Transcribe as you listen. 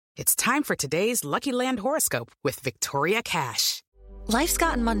It's time for today's Lucky Land horoscope with Victoria Cash. Life's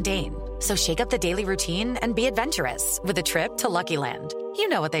gotten mundane, so shake up the daily routine and be adventurous with a trip to Lucky Land. You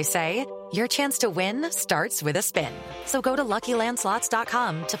know what they say, your chance to win starts with a spin. So go to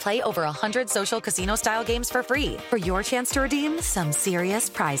LuckyLandSlots.com to play over 100 social casino-style games for free for your chance to redeem some serious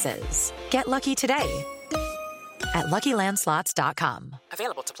prizes. Get lucky today at LuckyLandSlots.com.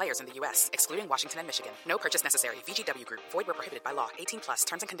 Available to players in the U.S., excluding Washington and Michigan. No purchase necessary. VGW Group. Void where prohibited by law. 18+.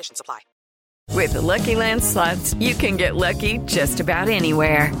 Terms and conditions apply. With the Lucky Land Slots, you can get lucky just about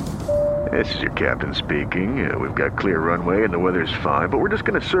anywhere. This is your captain speaking. We've got clear runway and the weather's fine, but we're just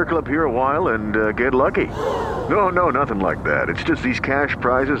going to circle up here a while and get lucky. No, nothing like that. It's just these cash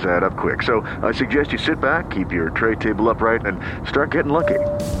prizes add up quick. So I suggest you sit back, keep your tray table upright, and start getting lucky.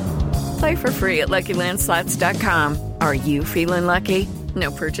 Play for free at LuckyLandSlots.com. Are you feeling lucky? No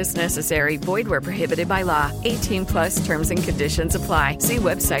purchase necessary. Void where prohibited by law. 18+ terms and conditions apply. See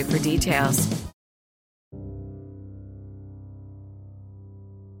website for details.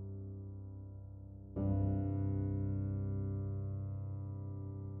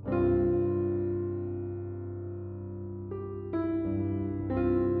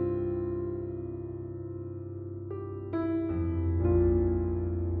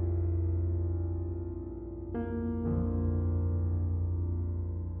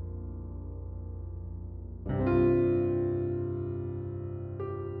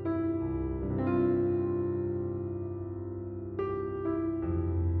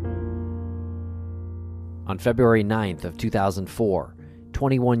 On February 9th of 2004,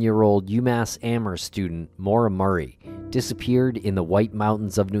 21-year-old UMass Amherst student Maura Murray disappeared in the White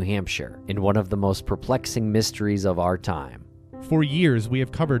Mountains of New Hampshire in one of the most perplexing mysteries of our time. For years, we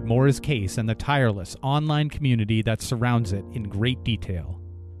have covered Maura's case and the tireless online community that surrounds it in great detail.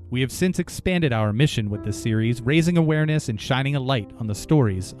 We have since expanded our mission with this series, raising awareness and shining a light on the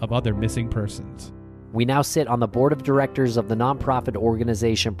stories of other missing persons. We now sit on the board of directors of the nonprofit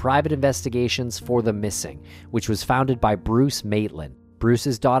organization Private Investigations for the Missing, which was founded by Bruce Maitland.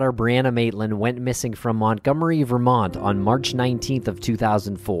 Bruce's daughter, Brianna Maitland, went missing from Montgomery, Vermont on March 19th of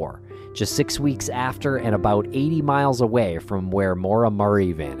 2004, just 6 weeks after and about 80 miles away from where Maura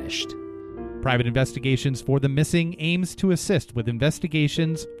Murray vanished. Private Investigations for the Missing aims to assist with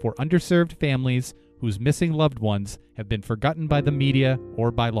investigations for underserved families whose missing loved ones have been forgotten by the media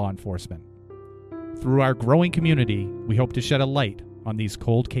or by law enforcement. Through our growing community, we hope to shed a light on these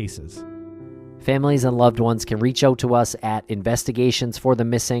cold cases. Families and loved ones can reach out to us at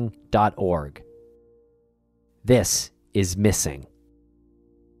investigationsforthemissing.org. This is Missing.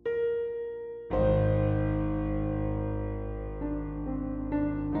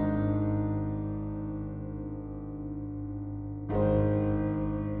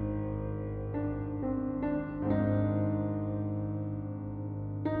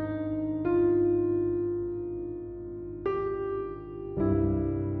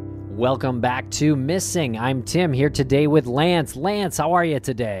 Welcome back to Missing. I'm Tim, here today with Lance. Lance, how are you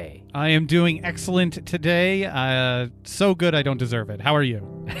today? I am doing excellent today. So good I don't deserve it. How are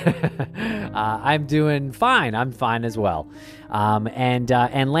you? I'm doing fine. I'm fine as well. And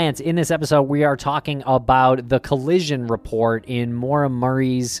Lance, in this episode, we are talking about the collision report in Maura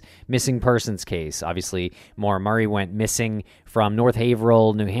Murray's missing persons case. Obviously, Maura Murray went missing from North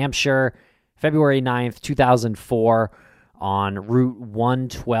Haverhill, New Hampshire, February 9th, 2004. On Route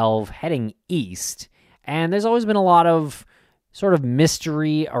 112 heading east. And there's always been a lot of sort of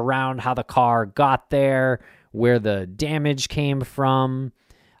mystery around how the car got there, where the damage came from,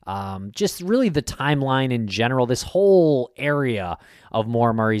 just really the timeline in general. This whole area of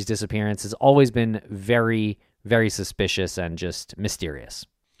Maura Murray's disappearance has always been very, very suspicious and just mysterious.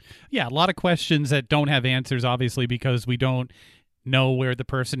 Yeah, a lot of questions that don't have answers, obviously, because we don't know where the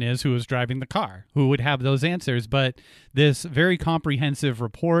person is who was driving the car, who would have those answers. But this very comprehensive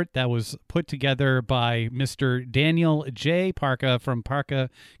report that was put together by Mr. Daniel J. Parka from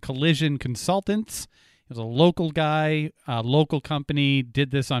Parka Collision Consultants. He was a local guy, a local company, did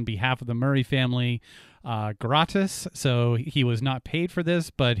this on behalf of the Murray family gratis. So he was not paid for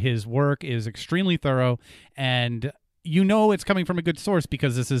this, but his work is extremely thorough. And you know it's coming from a good source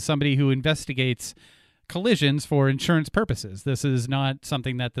because this is somebody who investigates collisions for insurance purposes. This is not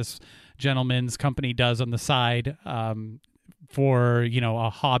something that this gentleman's company does on the side for, a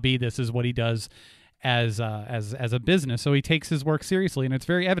hobby. This is what he does as a business. So he takes his work seriously, and it's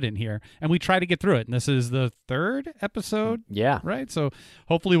very evident here. And we try to get through it. And this is the third episode. Yeah. Right? So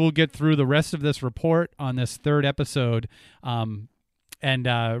hopefully we'll get through the rest of this report on this third episode.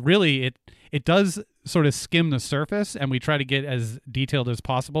 Really, it does sort of skim the surface, and we try to get as detailed as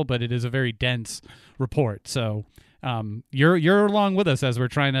possible, but it is a very dense report. So you're along with us as we're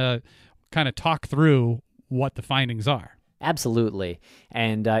trying to kind of talk through what the findings are. Absolutely.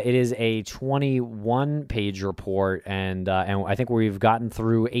 And it is a 21-page report, and I think we've gotten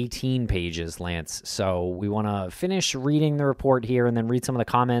through 18 pages, Lance. So we want to finish reading the report here and then read some of the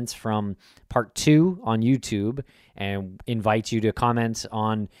comments from part 2 on YouTube and invite you to comment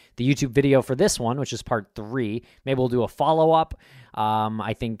on the YouTube video for this one, which is part 3. Maybe we'll do a follow-up.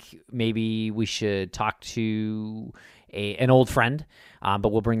 I think maybe we should talk to an old friend,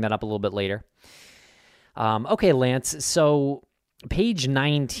 but we'll bring that up a little bit later. Okay, Lance, so page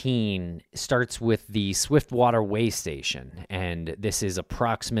 19 starts with the Swiftwater Way Station, and this is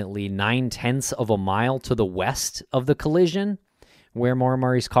approximately 9/10 of a mile to the west of the collision where Maura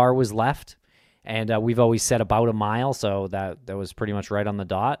Murray's car was left. And we've always said about a mile, so that was pretty much right on the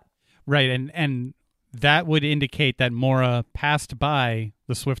dot. Right, and that would indicate that Maura passed by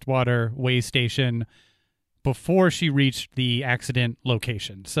the Swiftwater Way Station before she reached the accident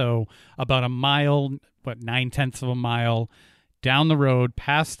location. So about a mile, 9/10 of a mile down the road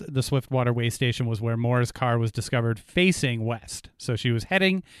past the Swiftwater Way Station was where Maura's car was discovered facing west. So she was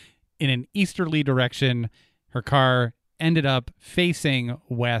heading in an easterly direction. Her car ended up facing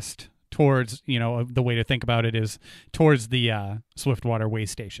west towards, the way to think about it is towards the Swiftwater Way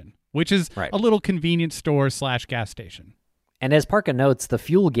Station, which is right. A little convenience store / gas station. And as Parka notes, the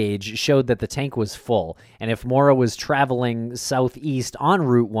fuel gauge showed that the tank was full. And if Maura was traveling southeast on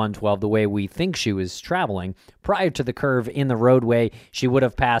Route 112 the way we think she was traveling, prior to the curve in the roadway, she would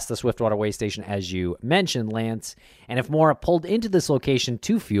have passed the Swiftwater Way Station, as you mentioned, Lance. And if Maura pulled into this location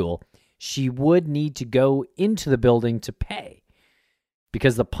to fuel, she would need to go into the building to pay,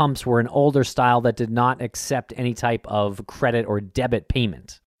 because the pumps were an older style that did not accept any type of credit or debit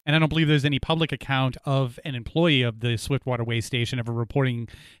payment. And I don't believe there's any public account of an employee of the Swiftwater Way Station ever reporting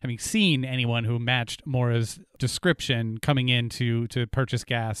having seen anyone who matched Maura's description coming in to purchase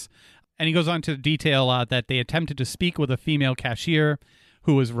gas. And he goes on to detail that they attempted to speak with a female cashier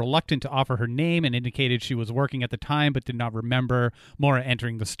who was reluctant to offer her name and indicated she was working at the time but did not remember Maura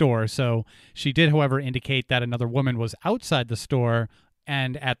entering the store. So she did, however, indicate that another woman was outside the store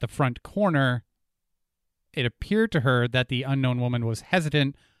and at the front corner. It appeared to her that the unknown woman was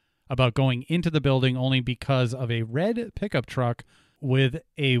hesitant about going into the building only because of a red pickup truck with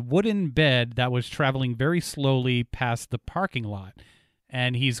a wooden bed that was traveling very slowly past the parking lot.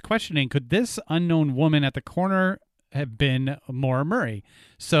 And he's questioning, could this unknown woman at the corner have been Maura Murray?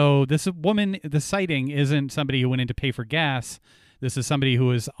 So this woman, the sighting isn't somebody who went in to pay for gas. This is somebody who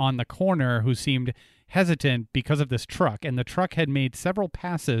was on the corner who seemed hesitant because of this truck. And the truck had made several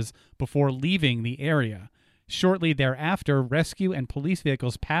passes before leaving the area. Shortly thereafter, rescue and police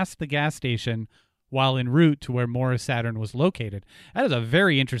vehicles passed the gas station while en route to where Maura's Saturn was located. That is a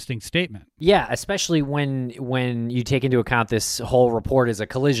very interesting statement. Yeah, especially when you take into account this whole report is a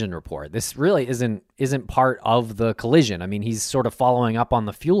collision report. This really isn't part of the collision. I mean, he's sort of following up on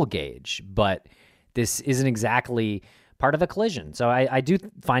the fuel gauge, but this isn't exactly part of the collision. So I do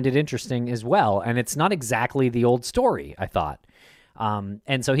find it interesting as well, and it's not exactly the old story, I thought.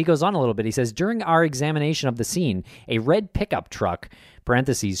 And so he goes on a little bit. He says, during our examination of the scene, a red pickup truck,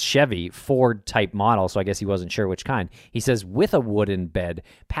 parentheses Chevy, Ford type model, so I guess he wasn't sure which kind, he says, with a wooden bed,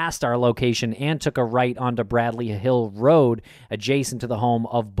 passed our location and took a right onto Bradley Hill Road, adjacent to the home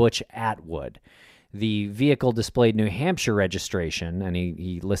of Butch Atwood. The vehicle displayed New Hampshire registration, and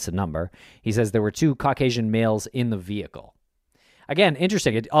he lists a number. He says there were 2 Caucasian males in the vehicle. Again,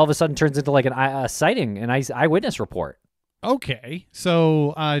 interesting. It all of a sudden turns into like a sighting, an eyewitness report. Okay,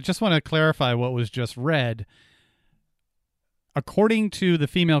 so I just want to clarify what was just read. According to the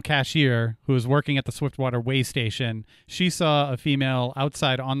female cashier who was working at the Swiftwater Way Station, she saw a female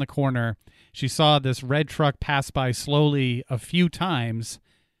outside on the corner. She saw this red truck pass by slowly a few times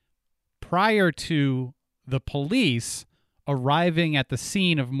prior to the police arriving at the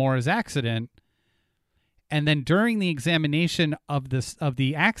scene of Maura's accident. And then during the examination of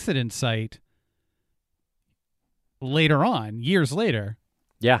the accident site, later on, years later,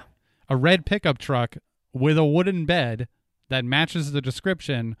 yeah, a red pickup truck with a wooden bed that matches the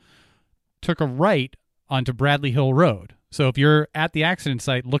description took a right onto Bradley Hill Road. So if you're at the accident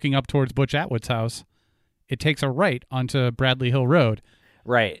site looking up towards Butch Atwood's house, it takes a right onto Bradley Hill Road.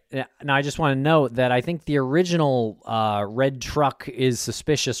 Right. Now, I just want to note that I think the original red truck is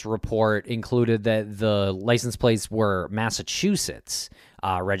suspicious report included that the license plates were Massachusetts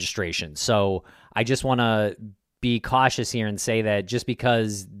registration. So I just want to be cautious here and say that just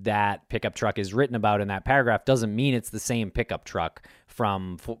because that pickup truck is written about in that paragraph doesn't mean it's the same pickup truck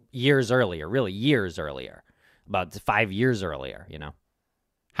from years earlier, really years earlier, about 5 years earlier,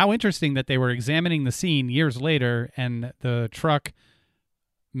 how interesting that they were examining the scene years later, and the truck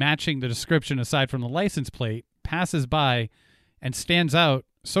matching the description aside from the license plate passes by and stands out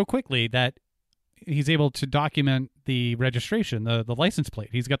so quickly that he's able to document the registration, the license plate.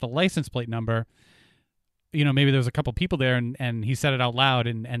 He's got the license plate number. You know, maybe there was a couple people there and he said it out loud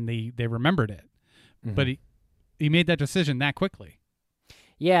and they remembered it. Mm-hmm. But he made that decision that quickly.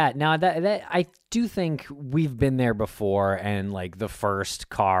 Yeah, now that I do think we've been there before, and like the first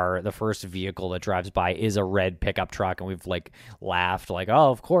vehicle that drives by is a red pickup truck, and we've like laughed like,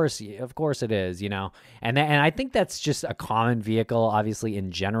 oh, of course it is, you know. And I think that's just a common vehicle, obviously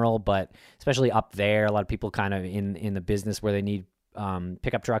in general, but especially up there, a lot of people kind of in the business where they need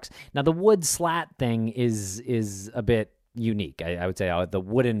pickup trucks. Now the wood slat thing is a bit unique. I would say the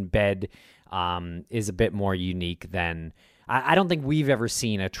wooden bed is a bit more unique than. I don't think we've ever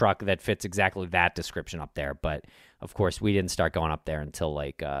seen a truck that fits exactly that description up there, but of course we didn't start going up there until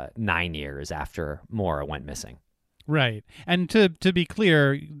like 9 years after Maura went missing. Right. And to be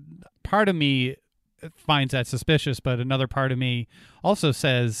clear, part of me finds that suspicious, but another part of me also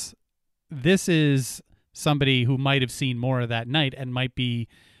says this is somebody who might have seen Maura that night and might be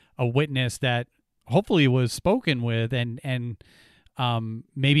a witness that hopefully was spoken with and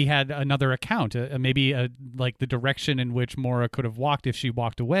maybe had another account, maybe like the direction in which Maura could have walked if she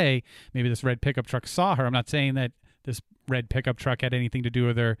walked away. Maybe this red pickup truck saw her. I'm not saying that this red pickup truck had anything to do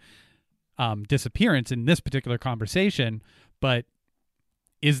with her disappearance in this particular conversation, but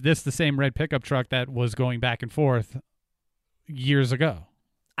is this the same red pickup truck that was going back and forth years ago?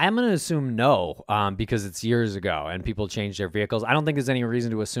 I'm going to assume no, because it's years ago and people changed their vehicles. I don't think there's any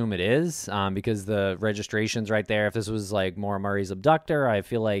reason to assume it is, because the registration's right there. If this was like Maura Murray's abductor, I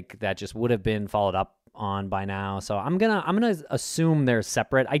feel like that just would have been followed up on by now. So I'm gonna assume they're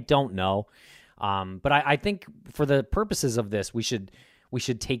separate. I don't know, but I think for the purposes of this, we should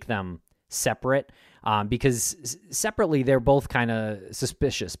take them separate, because separately they're both kind of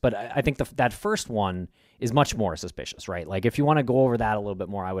suspicious. But I think that first one is much more suspicious, right? Like if you want to go over that a little bit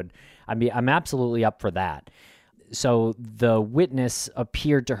more, I'm absolutely up for that. So the witness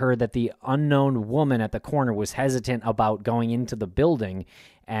appeared to her that the unknown woman at the corner was hesitant about going into the building,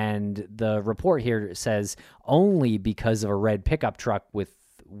 and the report here says only because of a red pickup truck with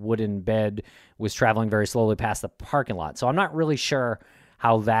wooden bed was traveling very slowly past the parking lot. So I'm not really sure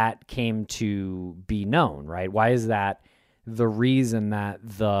how that came to be known, right? Why is that the reason that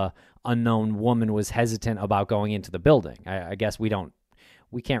the unknown woman was hesitant about going into the building? I guess we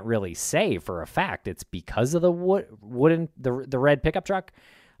can't really say for a fact it's because of the the red pickup truck.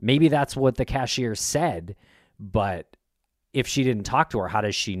 Maybe that's what the cashier said, but if she didn't talk to her, how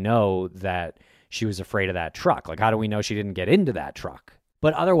does she know that she was afraid of that truck? Like, how do we know she didn't get into that truck?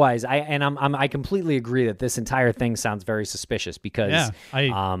 But otherwise, I completely agree that this entire thing sounds very suspicious because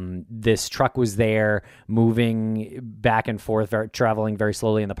this truck was there moving back and forth, traveling very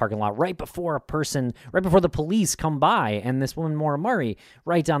slowly in the parking lot right before the police come by, and this woman, Maura Murray,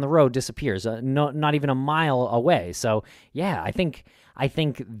 right down the road disappears, not even a mile away. So yeah, I think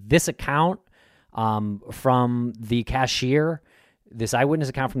this account from the cashier, this eyewitness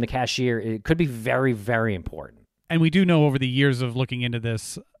account from the cashier, it could be very, very important. And we do know over the years of looking into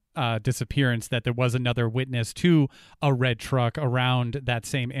this disappearance that there was another witness to a red truck around that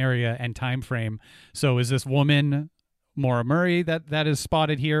same area and time frame. So is this woman Maura Murray that is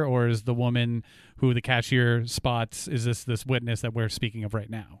spotted here, or is the woman who the cashier spots, is this witness that we're speaking of right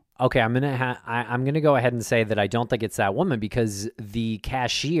now? Okay, I'm gonna go ahead and say that I don't think it's that woman, because the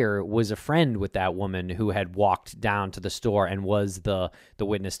cashier was a friend with that woman who had walked down to the store and was the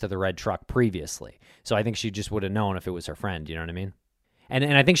witness to the red truck previously. So I think she just would have known if it was her friend. You know what I mean?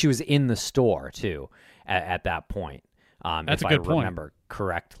 And I think she was in the store too at that point. That's if a good point. I remember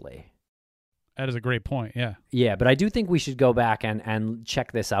correctly. That is a great point. Yeah. Yeah, but I do think we should go back and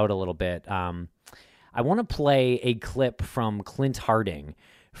check this out a little bit. I want to play a clip from Clint Harding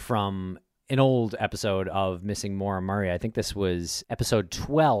from an old episode of Missing Maura Murray. I think this was episode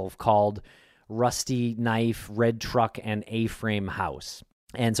 12, called Rusty Knife, Red Truck, and A-Frame House.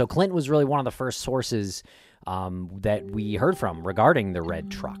 And so Clint was really one of the first sources that we heard from regarding the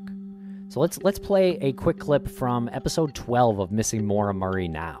red truck. So let's play a quick clip from episode 12 of Missing Maura Murray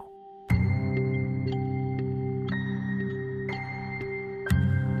now.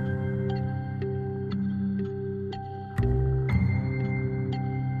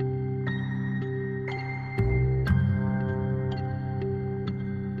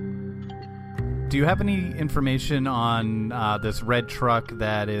 Do you have any information on this red truck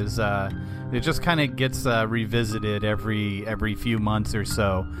that is? It just kind of gets revisited every few months or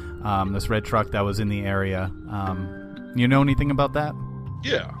so. This red truck that was in the area. You know anything about that?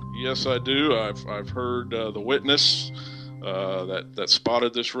 Yes, I do. I've heard the witness that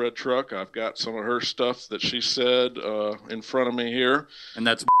spotted this red truck. I've got some of her stuff that she said in front of me here. And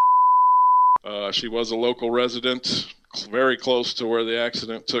that's she was a local resident, very close to where the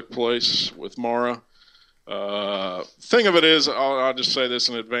accident took place with Mara. Thing of it is, I'll just say this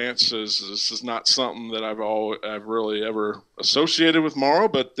in advance: is this is not something that I've really ever associated with Mara.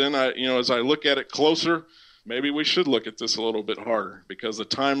 But then as I look at it closer, maybe we should look at this a little bit harder, because the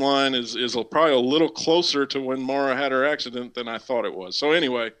timeline is probably a little closer to when Mara had her accident than I thought it was. So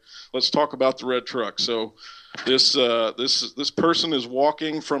anyway, let's talk about the red truck. So this person is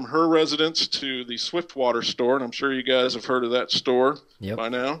walking from her residence to the Swiftwater store, and I'm sure you guys have heard of that store by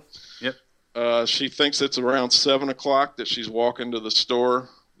now. Yep. She thinks it's around 7 o'clock that she's walking to the store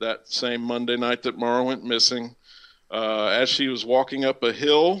that same Monday night that Mara went missing. As she was walking up a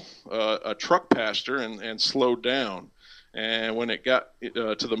hill, a truck passed her and slowed down. And when it got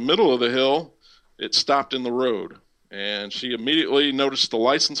to the middle of the hill, it stopped in the road. And she immediately noticed the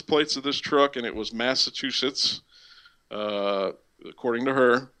license plates of this truck, and it was Massachusetts, according to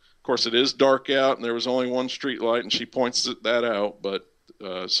her. Of course, it is dark out, and there was only one street light, and she points that out. But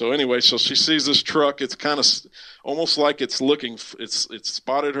so she sees this truck. It's kind of almost like it's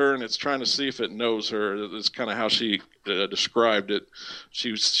spotted her, and it's trying to see if it knows her. That's kind of how she described it.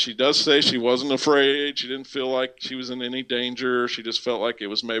 She does say she wasn't afraid. She didn't feel like she was in any danger. She just felt like it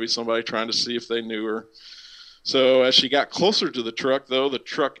was maybe somebody trying to see if they knew her. So as she got closer to the truck, though, the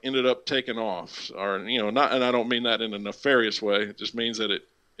truck ended up taking off. Not, and I don't mean that in a nefarious way. It just means that it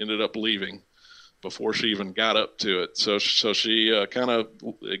ended up leaving before she even got up to it. So she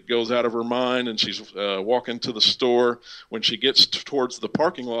it goes out of her mind, and she's walking to the store. When she gets towards the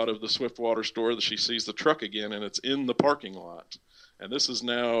parking lot of the Swiftwater store, she sees the truck again, and it's in the parking lot. And this is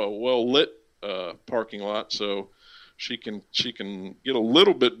now a well-lit parking lot, so she can get a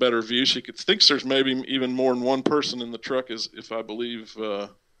little bit better view. She thinks there's maybe even more than one person in the truck, if I believe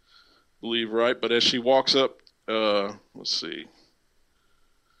right. But as she walks up, let's see.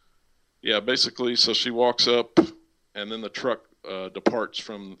 Yeah, basically, so she walks up, and then the truck departs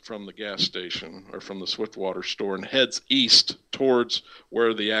from the gas station or from the Swiftwater store and heads east towards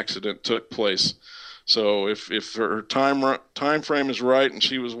where the accident took place. So if her time frame is right, and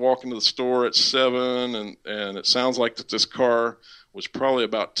she was walking to the store at 7, and it sounds like that this car was probably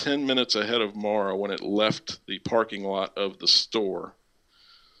about 10 minutes ahead of Mara when it left the parking lot of the store.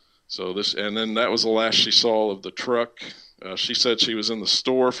 So and then that was the last she saw of the truck. She said she was in the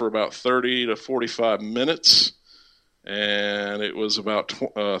store for about 30 to 45 minutes, and it was about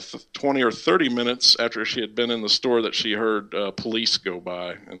 20 or 30 minutes after she had been in the store that she heard police go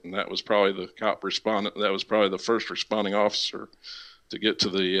by, and that was probably the cop respondent. That was probably the first responding officer to get to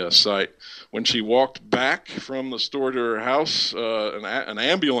the site. When she walked back from the store to her house, an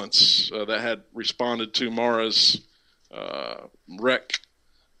ambulance that had responded to Mara's wreck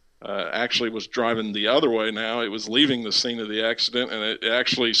actually was driving the other way now. It was leaving the scene of the accident, and it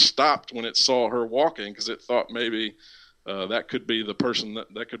actually stopped when it saw her walking, because it thought maybe that could be the person,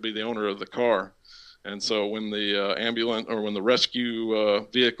 that could be the owner of the car. And so when the when the rescue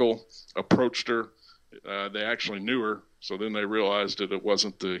vehicle approached her, they actually knew her. So then they realized that it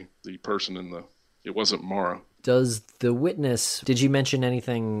wasn't the person it wasn't Mara. Did you mention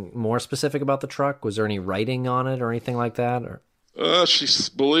anything more specific about the truck? Was there any writing on it or anything like that? Or? She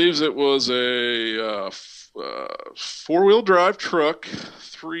believes it was a four-wheel drive truck,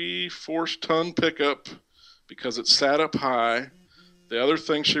 3 ton pickup, because it sat up high. The other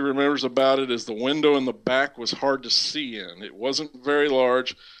thing she remembers about it is the window in the back was hard to see in. It wasn't very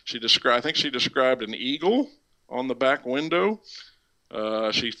large. I think she described an eagle on the back window.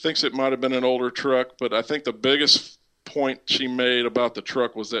 She thinks it might have been an older truck, but I think the biggest point she made about the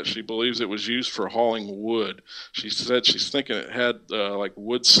truck was that she believes it was used for hauling wood. She said she's thinking it had like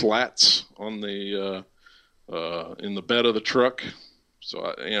wood slats on the in the bed of the truck.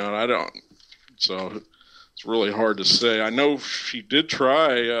 So So it's really hard to say. I know she did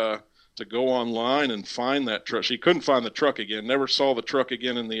try to go online and find that truck. She couldn't find the truck again. Never saw the truck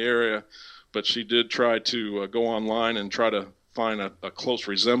again in the area, but she did try to go online and try to find a close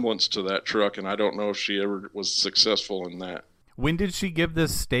resemblance to that truck, and I don't know if she ever was successful in that. When did she give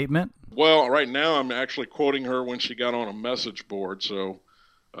this statement? Well, right now I'm actually quoting her when she got on a message board, so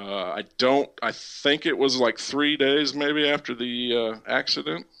I think it was like 3 days maybe after the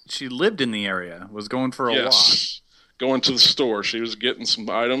accident. She lived in the area, was going for a walk. Going to the store. She was getting some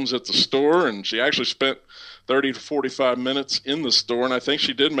items at the store, and she actually spent 30 to 45 minutes in the store. And I think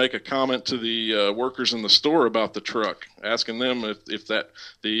she did make a comment to the workers in the store about the truck, asking them if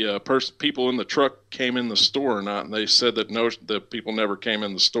the people in the truck came in the store or not. And they said that no, the people never came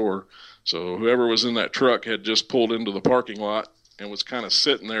in the store. So whoever was in that truck had just pulled into the parking lot and was kind of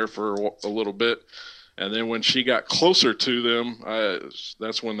sitting there for a little bit. And then when she got closer to them,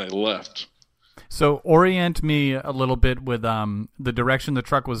 that's when they left. So orient me a little bit with the direction the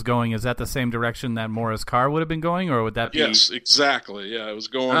truck was going. Is that the same direction that Maura's car would have been going, or would that be? Yes, exactly. Yeah, it was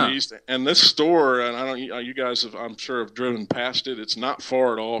going east. And this store, and you guys I'm sure have driven past it. It's not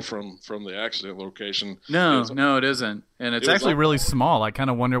far at all from the accident location. No, it isn't. And it's actually really small. I kind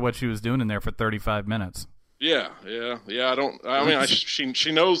of wonder what she was doing in there for 35 minutes. Yeah.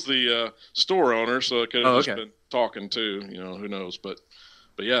 She knows the store owner, so it could have just been talking to, who knows. But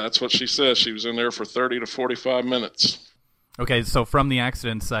yeah, that's what she says. She was in there for 30 to 45 minutes. Okay, so from the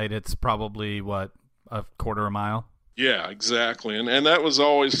accident site, it's probably, a quarter of a mile? Yeah, exactly. And that was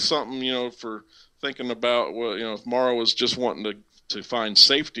always something, for thinking about, if Maura was just wanting to find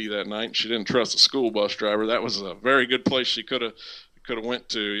safety that night and she didn't trust the school bus driver, that was a very good place she could have went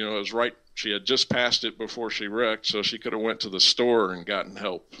to. It was right. She had just passed it before she wrecked, so she could have went to the store and gotten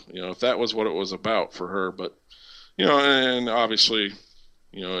help, if that was what it was about for her. But, and obviously,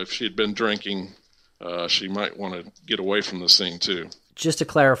 if she had been drinking, she might want to get away from the scene too. Just to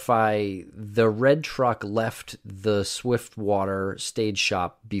clarify, the red truck left the Swiftwater stage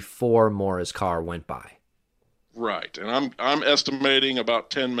shop before Maura's car went by. Right, and I'm estimating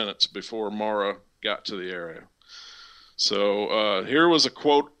about 10 minutes before Maura got to the area. So here was a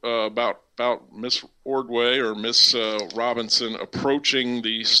quote about Miss Ordway or Miss Robinson approaching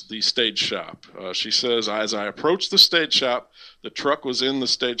the stage shop. She says, "As I approached the stage shop, the truck was in the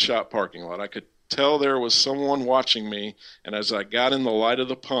stage shop parking lot. I could tell there was someone watching me, and as I got in the light of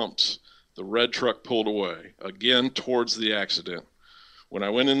the pumps, the red truck pulled away, again towards the accident. When I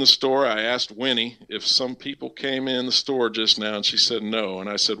went in the store, I asked Winnie if some people came in the store just now, and she said no. And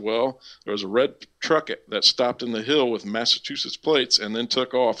I said, well, there was a red truck that stopped in the hill with Massachusetts plates and then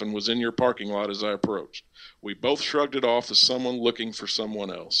took off and was in your parking lot as I approached. We both shrugged it off as someone looking for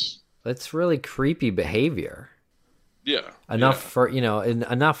someone else." That's really creepy behavior. Yeah.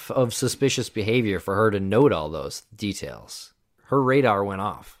 Enough of suspicious behavior for her to note all those details. Her radar went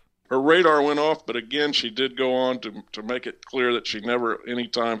off. Her radar went off, but again, she did go on to make it clear that she never any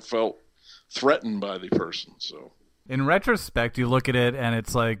time felt threatened by the person. So, in retrospect, you look at it and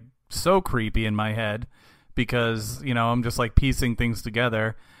it's like so creepy in my head because, I'm just like piecing things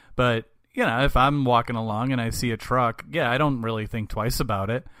together. But, if I'm walking along and I see a truck, I don't really think twice about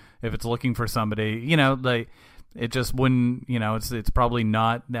it. If it's looking for somebody, it just wouldn't, it's probably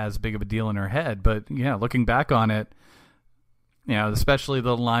not as big of a deal in her head. But, looking back on it, especially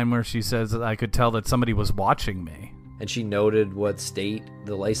the line where she says that I could tell that somebody was watching me. And she noted what state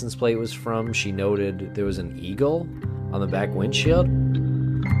the license plate was from. She noted there was an eagle on the back windshield.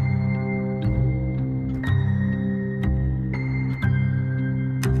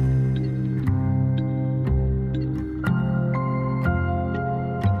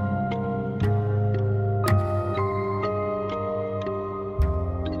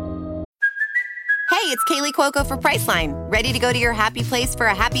 It's Kaylee Cuoco for Priceline. Ready to go to your happy place for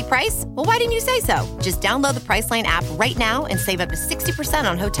a happy price? Well, why didn't you say so? Just download the Priceline app right now and save up to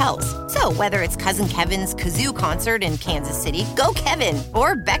 60% on hotels. So whether it's Cousin Kevin's Kazoo Concert in Kansas City, go Kevin,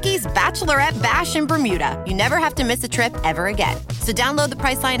 or Becky's Bachelorette Bash in Bermuda, you never have to miss a trip ever again. So download the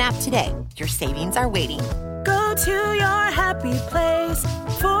Priceline app today. Your savings are waiting. Go to your happy place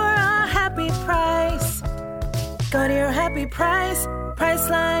for a happy price. Go to your happy price,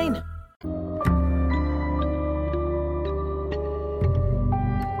 Priceline.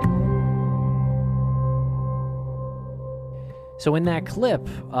 So in that clip,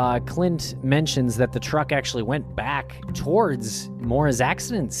 Clint mentions that the truck actually went back towards Maura's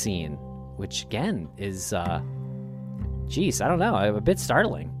accident scene, which again is, I don't know, a bit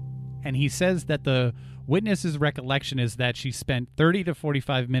startling. And he says that the witness's recollection is that she spent 30 to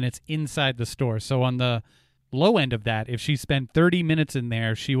 45 minutes inside the store. So on the low end of that, if she spent 30 minutes in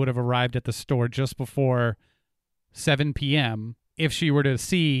there, she would have arrived at the store just before 7 p.m. If she were to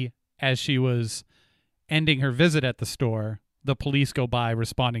see, as she was ending her visit at the store, the police go by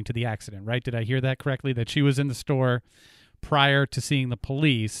responding to the accident, right? Did I hear that correctly? That she was in the store prior to seeing the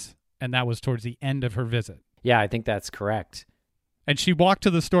police, and that was towards the end of her visit. Yeah, I think that's correct. And she walked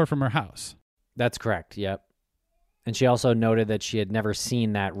to the store from her house. That's correct, yep. And she also noted that she had never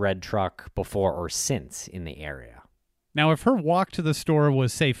seen that red truck before or since in the area. Now, if her walk to the store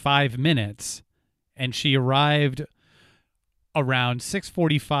was, say, 5 minutes, and she arrived around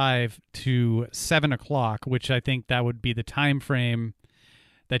 6:45 to 7 o'clock, which I think that would be the time frame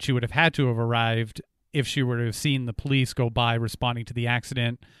that she would have had to have arrived if she were to have seen the police go by responding to the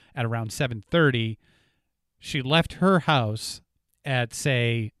accident at around 7:30. She left her house at,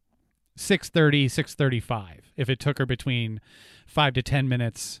 say, 6:30, 6:35. If it took her between 5 to 10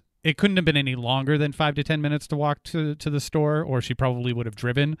 minutes, it couldn't have been any longer than 5 to 10 minutes to walk to the store, or she probably would have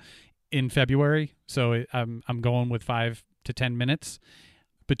driven in February. So I'm going with 5 to 10 minutes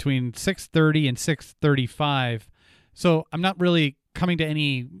between 6:30 and 6:35. So I'm not really coming to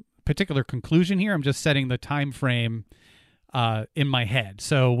any particular conclusion here. I'm just setting the time frame in my head.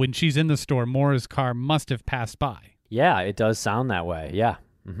 So when she's in the store, Maura's car must have passed by. Yeah, it does sound that way. Yeah.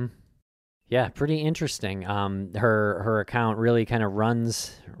 Mm-hmm. Yeah, pretty interesting. Her account really kind of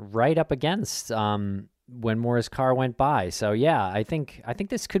runs right up against when Maura's car went by. So yeah, I think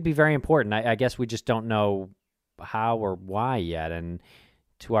this could be very important. I guess we just don't know how or why yet. And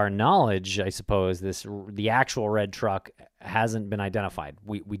to our knowledge, I suppose the actual red truck hasn't been identified.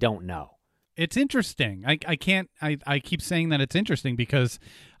 We don't know. It's interesting. I keep saying that it's interesting because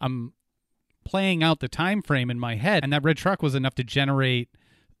I'm playing out the time frame in my head, and that red truck was enough to generate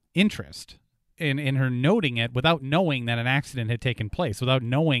interest in her noting it without knowing that an accident had taken place, without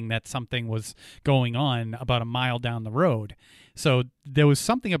knowing that something was going on about a mile down the road. So there was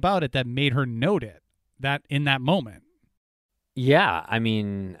something about it that made her note it that in that moment. Yeah, I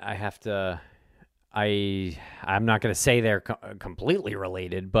mean, I'm not going to say they're completely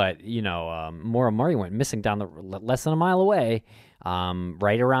related, but, Maura Murray went missing down less than a mile away,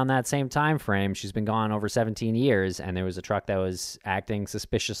 right around that same time frame. She's been gone over 17 years, and there was a truck that was acting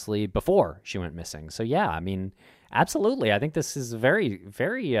suspiciously before she went missing. So, yeah, I mean, absolutely. I think this is very,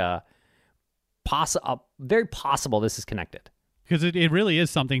 very, very possible this is connected. Because it really is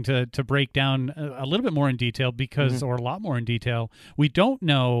something to break down a little bit more in detail because, or a lot more in detail. We don't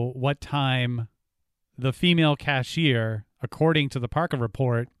know what time the female cashier, according to the Parker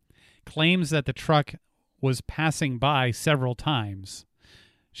report, claims that the truck was passing by several times.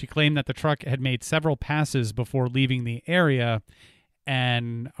 She claimed that the truck had made several passes before leaving the area,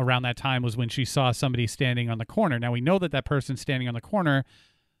 and around that time was when she saw somebody standing on the corner. Now, we know that person standing on the corner,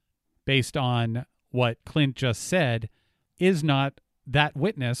 based on what Clint just said, is not that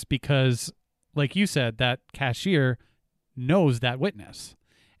witness because, like you said, that cashier knows that witness.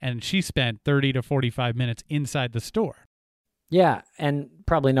 And she spent 30 to 45 minutes inside the store. Yeah, and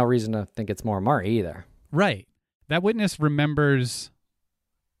probably no reason to think it's Maura Murray either. Right. That witness remembers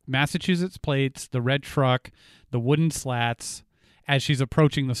Massachusetts plates, the red truck, the wooden slats as she's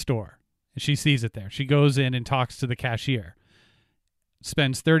approaching the store. She sees it there. She goes in and talks to the cashier,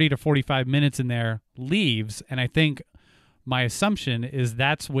 spends 30 to 45 minutes in there, leaves, and I think my assumption is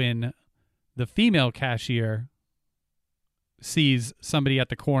that's when the female cashier sees somebody at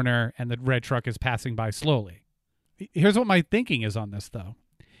the corner and the red truck is passing by slowly. Here's what my thinking is on this, though.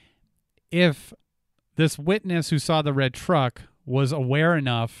 If this witness who saw the red truck was aware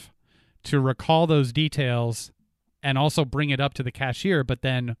enough to recall those details and also bring it up to the cashier, but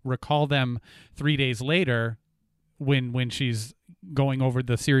then recall them 3 days later when she's going over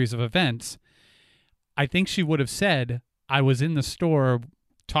the series of events, I think she would have said, I was in the store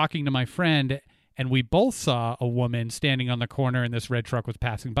talking to my friend and we both saw a woman standing on the corner and this red truck was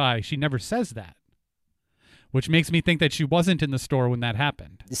passing by. She never says that, which makes me think that she wasn't in the store when that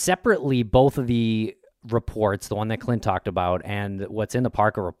happened. Separately, both of the reports, the one that Clint talked about and what's in the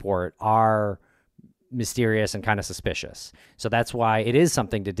Parker report, are mysterious and kind of suspicious. So that's why it is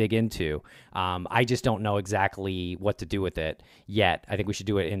something to dig into. I just don't know exactly what to do with it yet. I think we should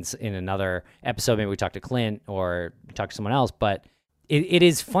do it in another episode. Maybe we talk to Clint or talk to someone else. But it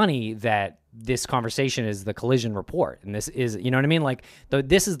is funny that this conversation is the collision report. And this is, you know what I mean? Like,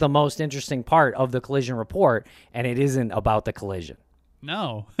 this is the most interesting part of the collision report, and it isn't about the collision.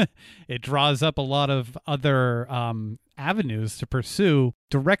 No, it draws up a lot of other avenues to pursue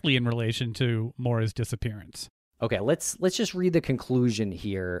directly in relation to Maura's disappearance. Okay, let's just read the conclusion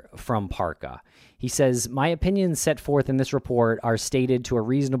here from Parka. He says, my opinions set forth in this report are stated to a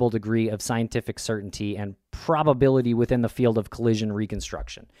reasonable degree of scientific certainty and probability within the field of collision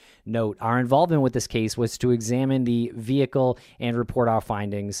reconstruction. Note, our involvement with this case was to examine the vehicle and report our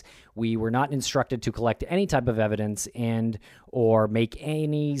findings. We were not instructed to collect any type of evidence and or make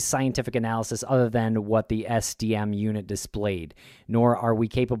any scientific analysis other than what the SDM unit displayed, nor are we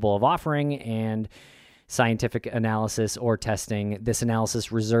capable of offering and scientific analysis or testing. This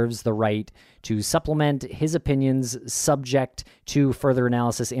analysis reserves the right to supplement his opinions subject to further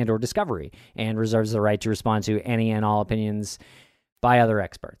analysis and or discovery, and reserves the right to respond to any and all opinions by other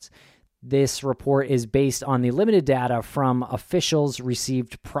experts. This report is based on the limited data from officials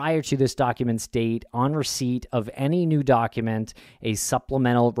received prior to this document's date. On receipt of any new document, a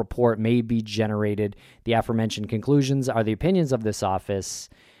supplemental report may be generated. The aforementioned conclusions are the opinions of this office,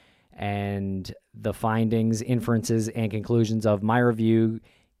 and the findings, inferences, and conclusions of my review,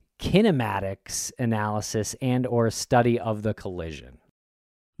 kinematics analysis, and or study of the collision.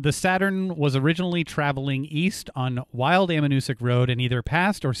 The Saturn was originally traveling east on Wild Ammonoosuc Road and either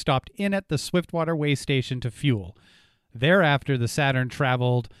passed or stopped in at the Swiftwater Way Station to fuel. Thereafter, the Saturn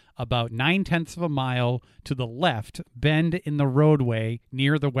traveled about 9/10 of a mile to the left bend in the roadway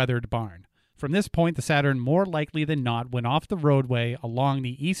near the weathered barn. From this point, the Saturn more likely than not went off the roadway along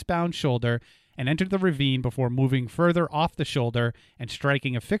the eastbound shoulder and entered the ravine before moving further off the shoulder and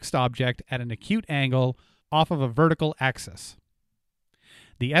striking a fixed object at an acute angle off of a vertical axis.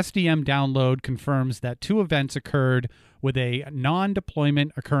 The SDM download confirms that two events occurred, with a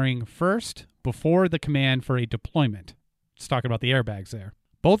non-deployment occurring first before the command for a deployment. Let's talk about the airbags there.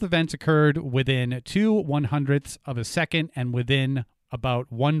 Both events occurred within 2/100ths of a second and within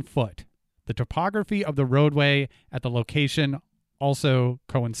about 1 foot. The topography of the roadway at the location also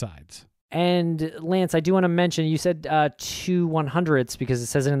coincides. And Lance, I do want to mention, you said 2/100ths because it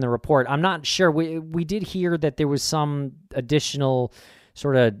says it in the report. I'm not sure. We did hear that there was some additional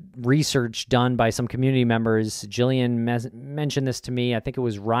sort of research done by some community members. Jillian mentioned this to me. I think it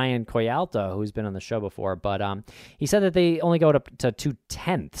was Ryan Coyalta, who's been on the show before, but he said that they only go up to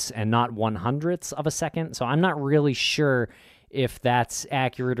 2/10ths and not 100ths of a second. So I'm not really sure if that's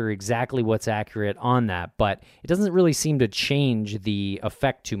accurate or exactly what's accurate on that, but it doesn't really seem to change the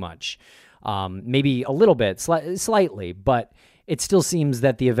effect too much. Maybe a little bit, slightly, but it still seems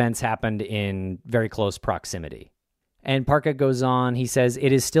that the events happened in very close proximity. And Parka goes on, he says,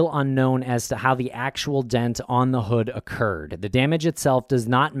 it is still unknown as to how the actual dent on the hood occurred. The damage itself does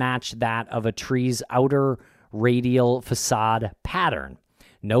not match that of a tree's outer radial facade pattern.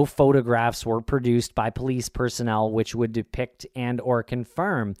 No photographs were produced by police personnel which would depict and or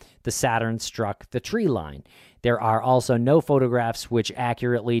confirm the Saturn struck the tree line. There are also no photographs which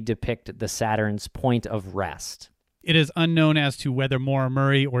accurately depict the Saturn's point of rest. It is unknown as to whether Maura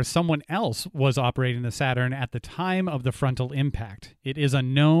Murray or someone else was operating the Saturn at the time of the frontal impact. It is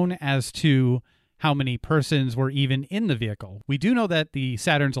unknown as to how many persons were even in the vehicle. We do know that the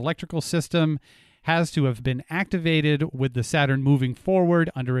Saturn's electrical system has to have been activated with the Saturn moving forward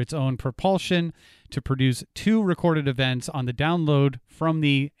under its own propulsion to produce two recorded events on the download from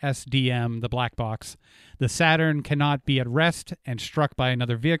the SDM, the black box. The Saturn cannot be at rest and struck by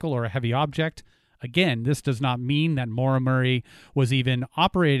another vehicle or a heavy object. Again, this does not mean that Maura Murray was even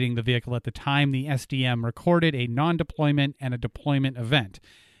operating the vehicle at the time the SDM recorded a non-deployment and a deployment event.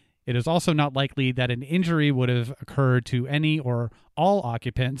 It is also not likely that an injury would have occurred to any or all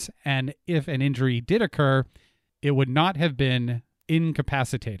occupants, and if an injury did occur, it would not have been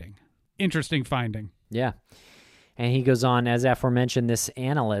incapacitating. Interesting finding. Yeah. And he goes on, as aforementioned, this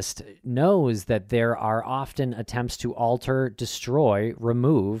analyst knows that there are often attempts to alter, destroy,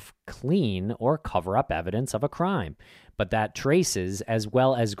 remove, clean, or cover up evidence of a crime, but that traces, as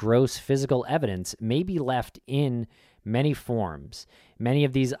well as gross physical evidence, may be left in many forms, many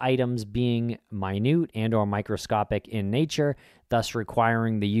of these items being minute and or microscopic in nature, thus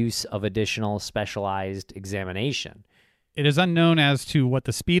requiring the use of additional specialized examination. It is unknown as to what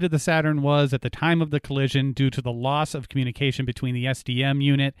the speed of the Saturn was at the time of the collision due to the loss of communication between the SDM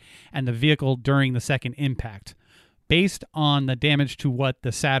unit and the vehicle during the second impact. Based on the damage to what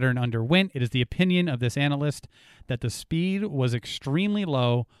the Saturn underwent, it is the opinion of this analyst that the speed was extremely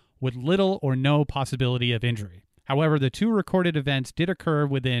low with little or no possibility of injury. However, the two recorded events did occur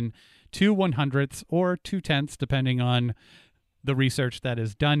within 2/100ths or 2/10ths, depending on the research that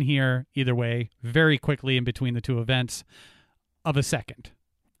is done here. Either way, very quickly in between the two events of a second.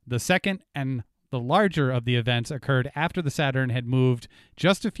 The second and the larger of the events occurred after the Saturn had moved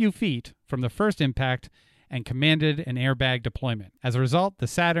just a few feet from the first impact and commanded an airbag deployment. As a result, the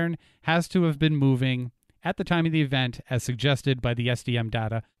Saturn has to have been moving at the time of the event as suggested by the SDM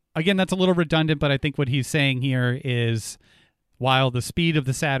data. Again, that's a little redundant, but I think what he's saying here is while the speed of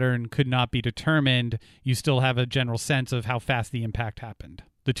the Saturn could not be determined, you still have a general sense of how fast the impact happened.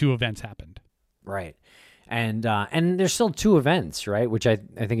 The two events happened. Right. And there's still two events, right, which I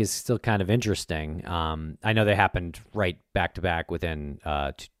think is still kind of interesting. I know they happened right back to back within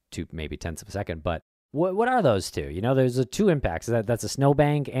two maybe tenths of a second, but what are those two? You know, there's two impacts. That's a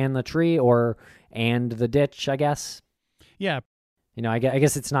snowbank and the tree, and the ditch, I guess. Yeah. You know, I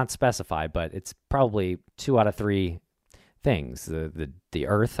guess it's not specified, but it's probably 2 out of 3 things: the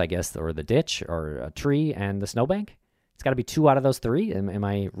earth, I guess, or the ditch, or a tree, and the snowbank. It's got to be 2 out of those 3. Am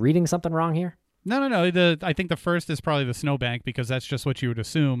I reading something wrong here? No. I think the first is probably the snowbank, because that's just what you would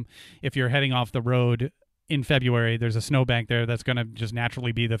assume if you're heading off the road in February. There's a snowbank there that's going to just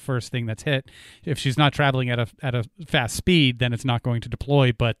naturally be the first thing that's hit. If she's not traveling at a fast speed, then it's not going to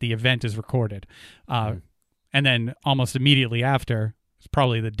deploy, but the event is recorded. And then almost immediately after, it's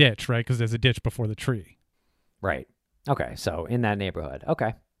probably the ditch, right? Because there's a ditch before the tree. Right. Okay, so in that neighborhood.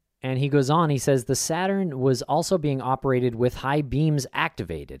 Okay. And he goes on, he says, the Saturn was also being operated with high beams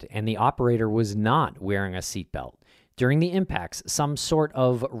activated, and the operator was not wearing a seatbelt. During the impacts, some sort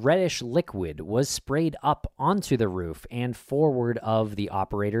of reddish liquid was sprayed up onto the roof and forward of the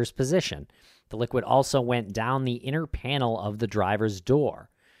operator's position. The liquid also went down the inner panel of the driver's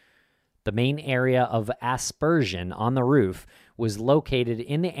door. The main area of aspersion on the roof was located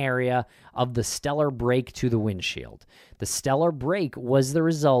in the area of the stellar break to the windshield. The stellar break was the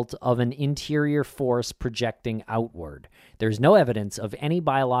result of an interior force projecting outward. There's no evidence of any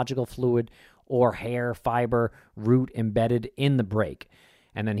biological fluid or hair, fiber, root embedded in the break.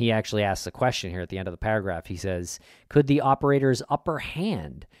 And then he actually asks a question here at the end of the paragraph. He says, could the operator's upper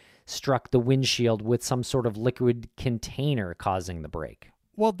hand struck the windshield with some sort of liquid container causing the break?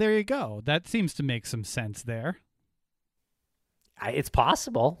 Well, there you go. That seems to make some sense there. It's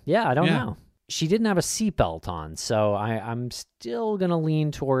possible. Yeah, I don't know. She didn't have a seatbelt on, so I'm still going to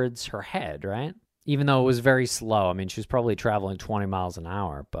lean towards her head, right? Even though it was very slow. I mean, she was probably traveling 20 miles an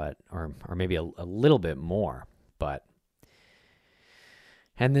hour, but or maybe a little bit more. But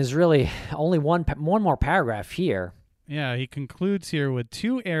and there's really only one more paragraph here. Yeah, he concludes here with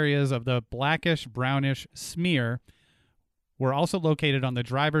 2 areas of the blackish-brownish smear were also located on the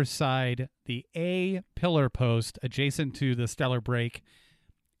driver's side, the A pillar post adjacent to the stellar brake,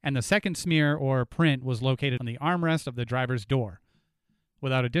 and the second smear or print was located on the armrest of the driver's door.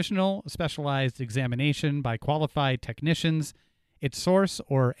 Without additional specialized examination by qualified technicians, its source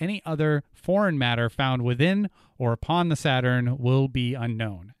or any other foreign matter found within or upon the Saturn will be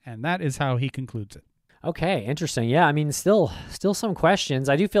unknown. And that is how he concludes it. Okay, interesting. Yeah, I mean, still some questions.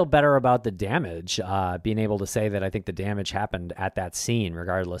 I do feel better about the damage, being able to say that I think the damage happened at that scene,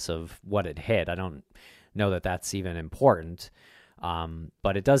 regardless of what it hit. I don't know that that's even important.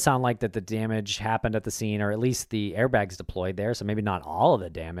 But it does sound like that the damage happened at the scene, or at least the airbags deployed there, so maybe not all of the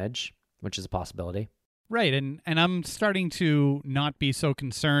damage, which is a possibility. Right, and I'm starting to not be so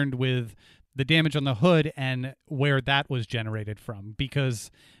concerned with the damage on the hood and where that was generated from,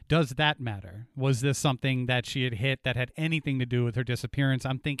 because does that matter? Was this something that she had hit that had anything to do with her disappearance?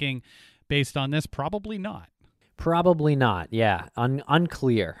 I'm thinking, based on this, probably not. Probably not, yeah.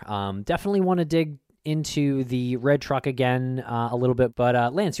 Unclear. Definitely want to dig into the red truck again a little bit,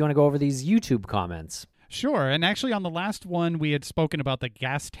 but Lance, you want to go over these YouTube comments? Sure, and actually on the last one, we had spoken about the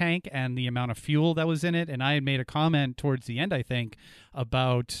gas tank and the amount of fuel that was in it, and I had made a comment towards the end, I think,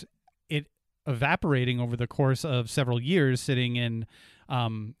 about it evaporating over the course of several years, sitting in,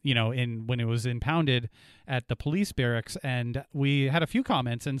 in when it was impounded at the police barracks. And we had a few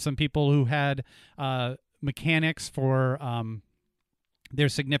comments and some people who had mechanics for their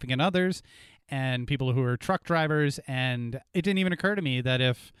significant others and people who are truck drivers. And it didn't even occur to me that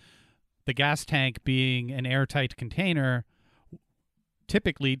if the gas tank, being an airtight container,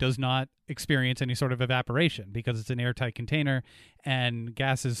 typically does not experience any sort of evaporation because it's an airtight container and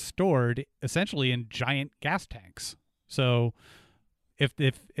gas is stored essentially in giant gas tanks. So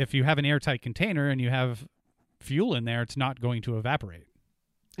if you have an airtight container and you have fuel in there, it's not going to evaporate.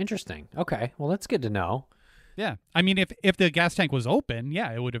 Interesting. Okay. Well, that's good to know. Yeah. I mean, if the gas tank was open,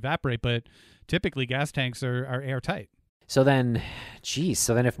 yeah, it would evaporate, but typically gas tanks are airtight. So then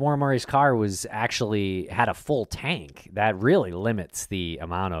if Maura Murray's car had a full tank, that really limits the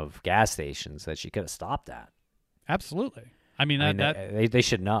amount of gas stations that she could have stopped at. Absolutely. They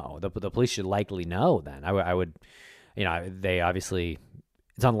should know. The police should likely know then. I would, they obviously,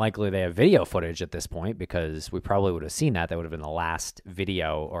 it's unlikely they have video footage at this point because we probably would have seen that. That would have been the last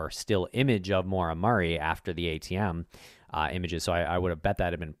video or still image of Maura Murray after the ATM images. So I would have bet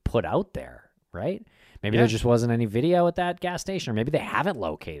that had been put out there, right? Maybe there just wasn't any video at that gas station, or maybe they haven't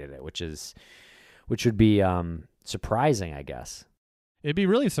located it, which would be surprising, I guess. It'd be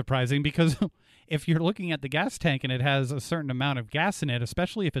really surprising because if you're looking at the gas tank and it has a certain amount of gas in it,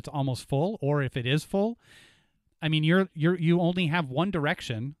 especially if it's almost full or if it is full, I mean, you only have one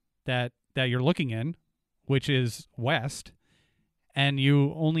direction that you're looking in, which is west, and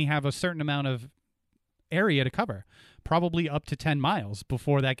you only have a certain amount of area to cover, probably up to 10 miles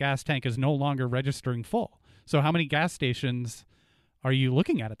before that gas tank is no longer registering full. So how many gas stations are you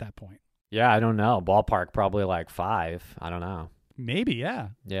looking at that point? Yeah, I don't know. Ballpark, probably like 5. I don't know. Maybe, yeah.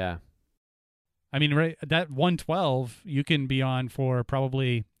 Yeah. I mean, right, that 112 you can be on for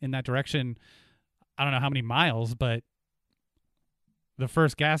probably in that direction. I don't know how many miles, but the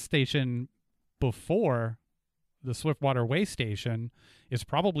first gas station before the Swiftwater Way station is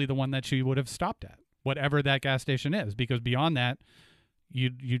probably the one that she would have stopped at, whatever that gas station is, because beyond that,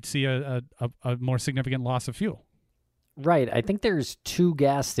 you'd see a more significant loss of fuel. Right. I think there's 2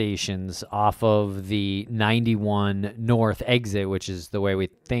 gas stations off of the 91 north exit, which is the way we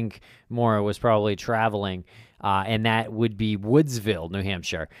think Maura was probably traveling, and that would be Woodsville, New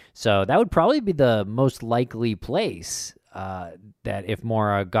Hampshire. So that would probably be the most likely place that if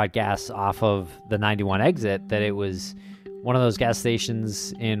Maura got gas off of the 91 exit, that it was one of those gas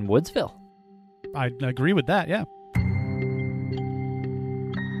stations in Woodsville. I agree with that, yeah.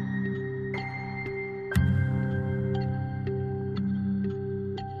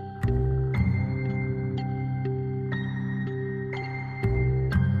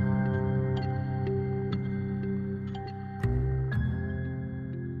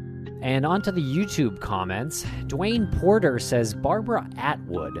 And onto the YouTube comments. Dwayne Porter says Barbara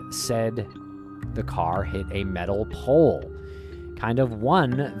Atwood said the car hit a metal pole. Kind of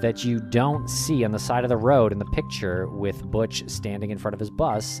one that you don't see on the side of the road in the picture with Butch standing in front of his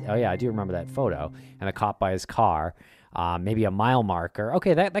bus. Oh yeah, I do remember that photo. And a cop by his car. Maybe a mile marker.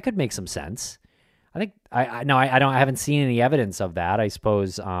 Okay, that could make some sense. I think I haven't seen any evidence of that. I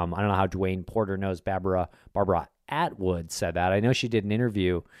suppose I don't know how Dwayne Porter knows Barbara Atwood said that. I know she did an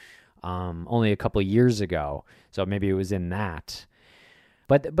interview only a couple of years ago, so maybe it was in that.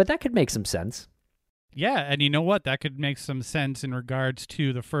 But that could make some sense. Yeah, and you know what? That could make some sense in regards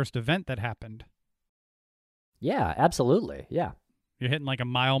to the first event that happened. Yeah, absolutely. Yeah. You're hitting like a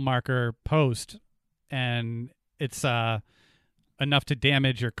mile marker post, and it's enough to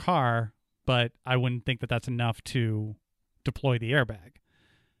damage your car, but I wouldn't think that that's enough to deploy the airbag.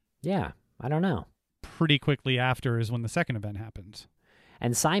 Yeah, I don't know. Pretty quickly after is when the second event happens.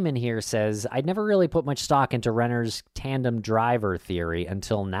 And Simon here says, I'd never really put much stock into Renner's tandem driver theory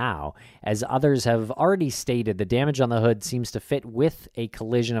until now. As others have already stated, the damage on the hood seems to fit with a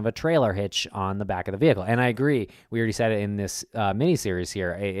collision of a trailer hitch on the back of the vehicle. And I agree. We already said it in this miniseries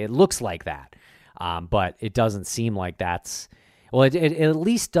here. It looks like that. But it doesn't seem like that's... Well, it at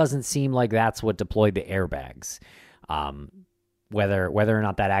least doesn't seem like that's what deployed the airbags. Whether or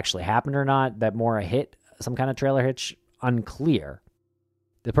not that actually happened or not, that Maura hit some kind of trailer hitch, unclear.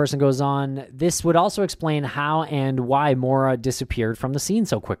 The person goes on, this would also explain how and why Maura disappeared from the scene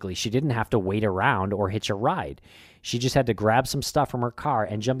so quickly. She didn't have to wait around or hitch a ride. She just had to grab some stuff from her car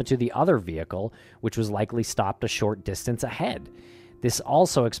and jump into the other vehicle, which was likely stopped a short distance ahead. This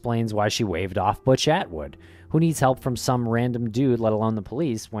also explains why she waved off Butch Atwood. Who needs help from some random dude, let alone the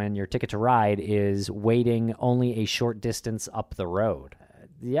police, when your ticket to ride is waiting only a short distance up the road?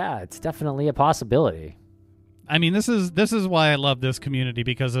 Yeah, it's definitely a possibility. I mean, this is why I love this community,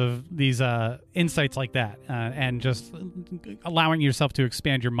 because of these insights like that, and just allowing yourself to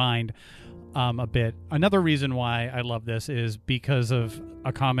expand your mind a bit. Another reason why I love this is because of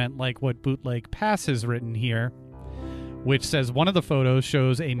a comment like what Bootleg Pass has written here, which says one of the photos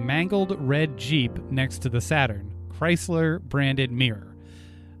shows a mangled red Jeep next to the Saturn, Chrysler branded mirror.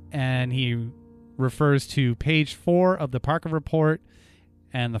 And he refers to page 4 of the Parker Report,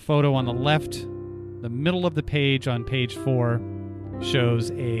 and the photo on the left, the middle of the page on page 4,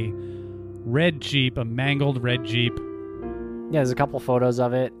 shows a red Jeep, a mangled red Jeep. Yeah, there's a couple photos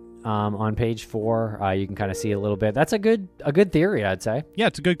of it on page 4. You can kind of see a little bit. That's a good theory, I'd say. Yeah,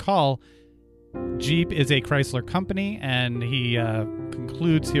 it's a good call. Jeep is a Chrysler company, and he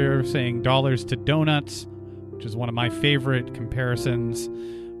concludes here saying dollars to donuts, which is one of my favorite comparisons.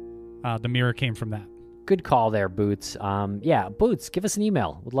 The mirror came from that. Good call there, Boots. Yeah, Boots, give us an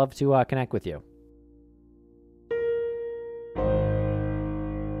email. We'd love to connect with you.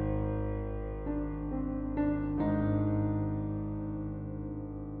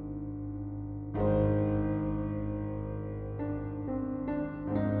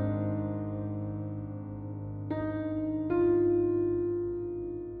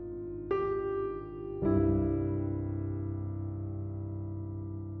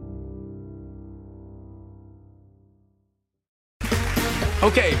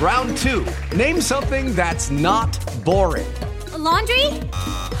 Okay, round 2. Name something that's not boring. A laundry?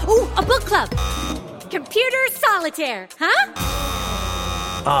 Ooh, a book club. Computer solitaire, huh?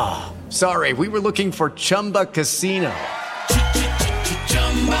 Ah, oh, sorry, we were looking for Chumba Casino.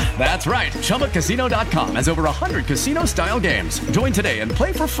 That's right, ChumbaCasino.com has over 100 casino-style games. Join today and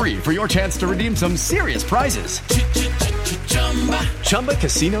play for free for your chance to redeem some serious prizes.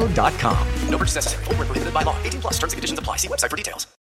 ChumbaCasino.com. No purchase necessary. Void where prohibited by law. 18+ terms and conditions apply. See website for details.